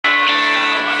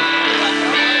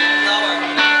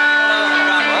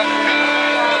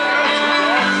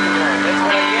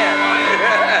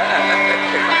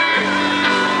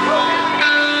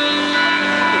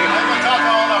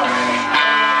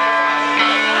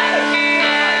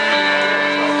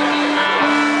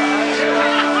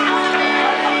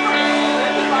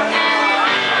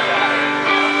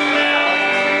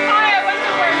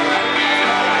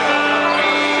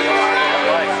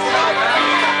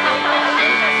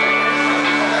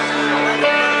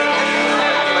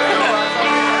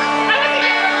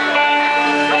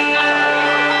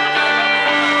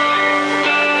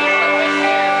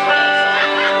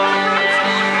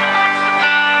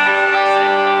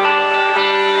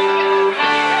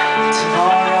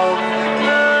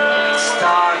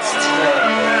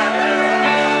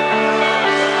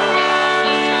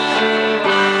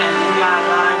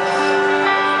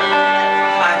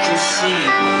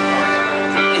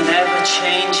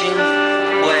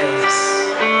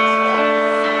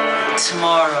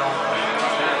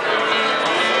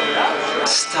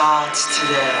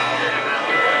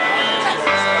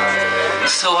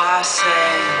So I say,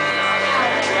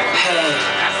 hey,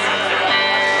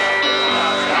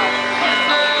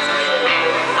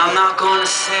 I'm not gonna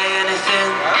say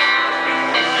anything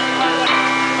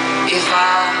if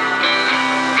I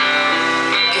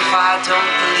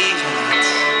don't believe in it.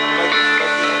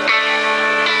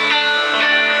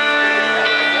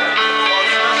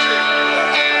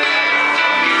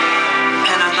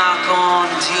 And I'm not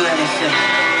gonna do anything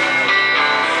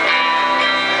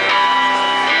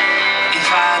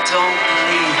if I don't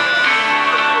believe,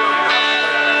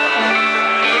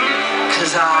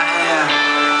 'cause I am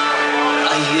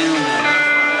a human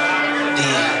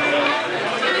being.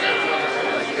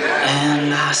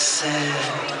 And I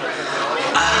said,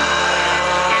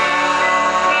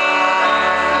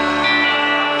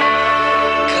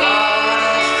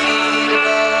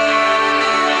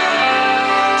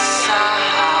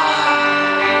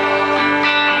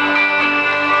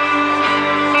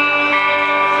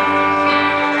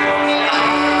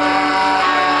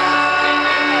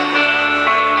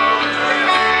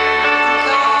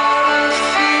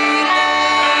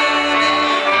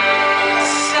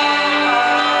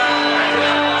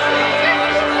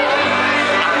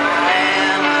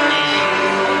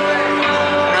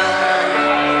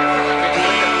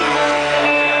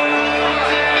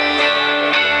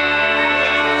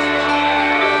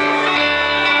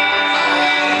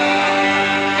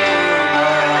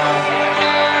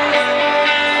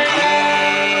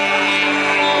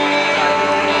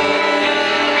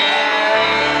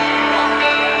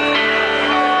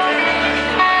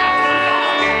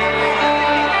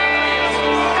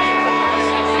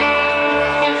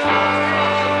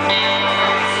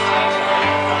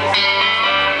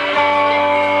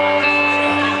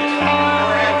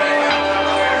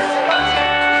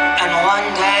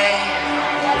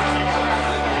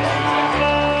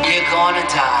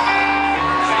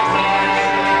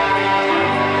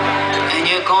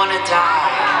 gonna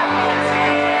die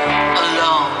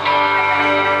alone,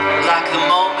 like the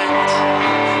moment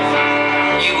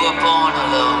you were born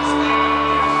alone.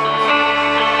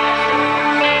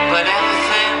 But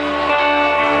everything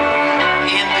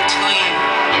in between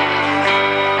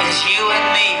is you and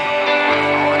me,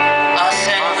 us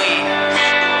and we,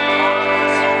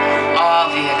 all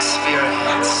the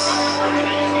experience.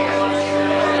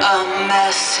 A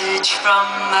message from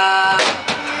the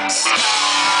sky.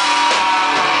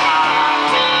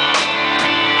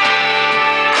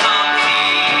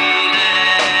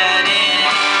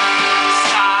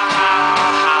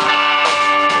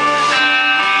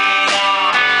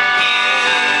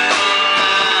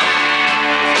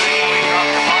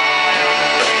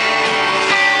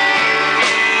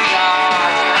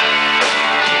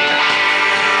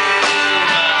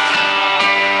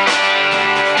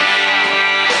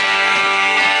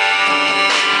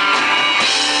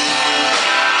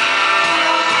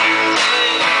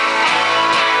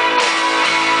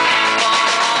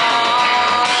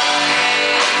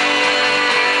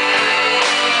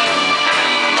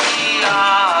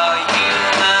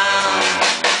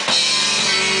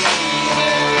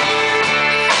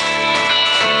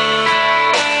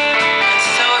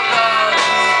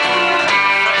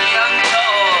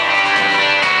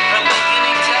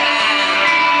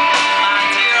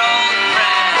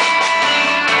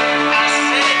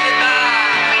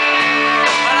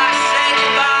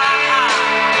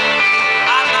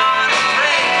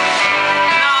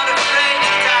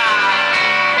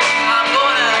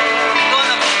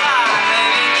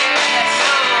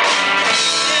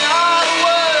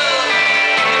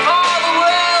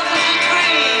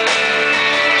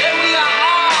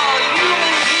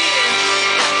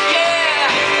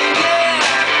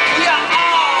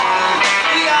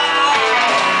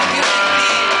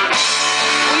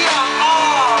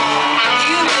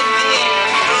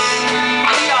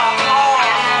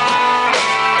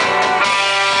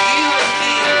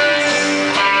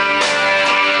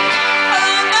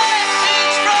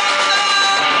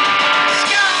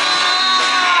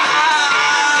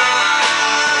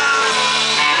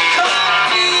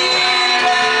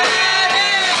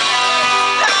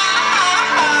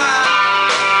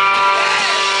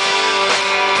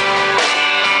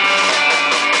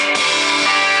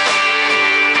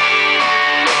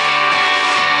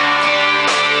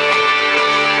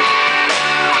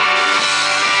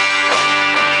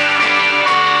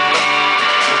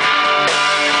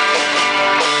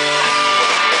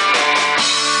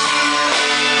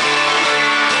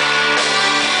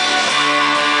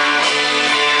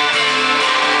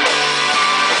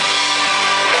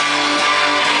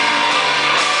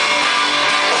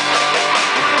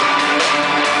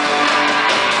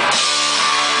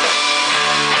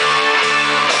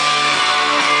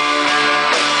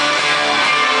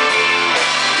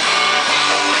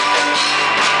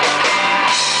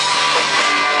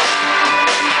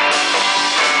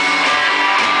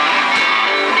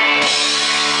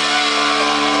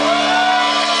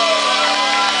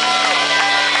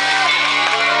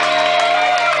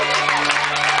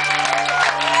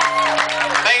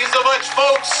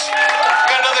 folks. We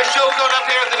got another show coming up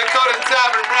here at the Dakota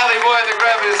Tavern. Bradley Boy and the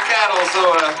Grab His Cattle,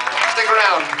 so stick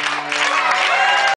around.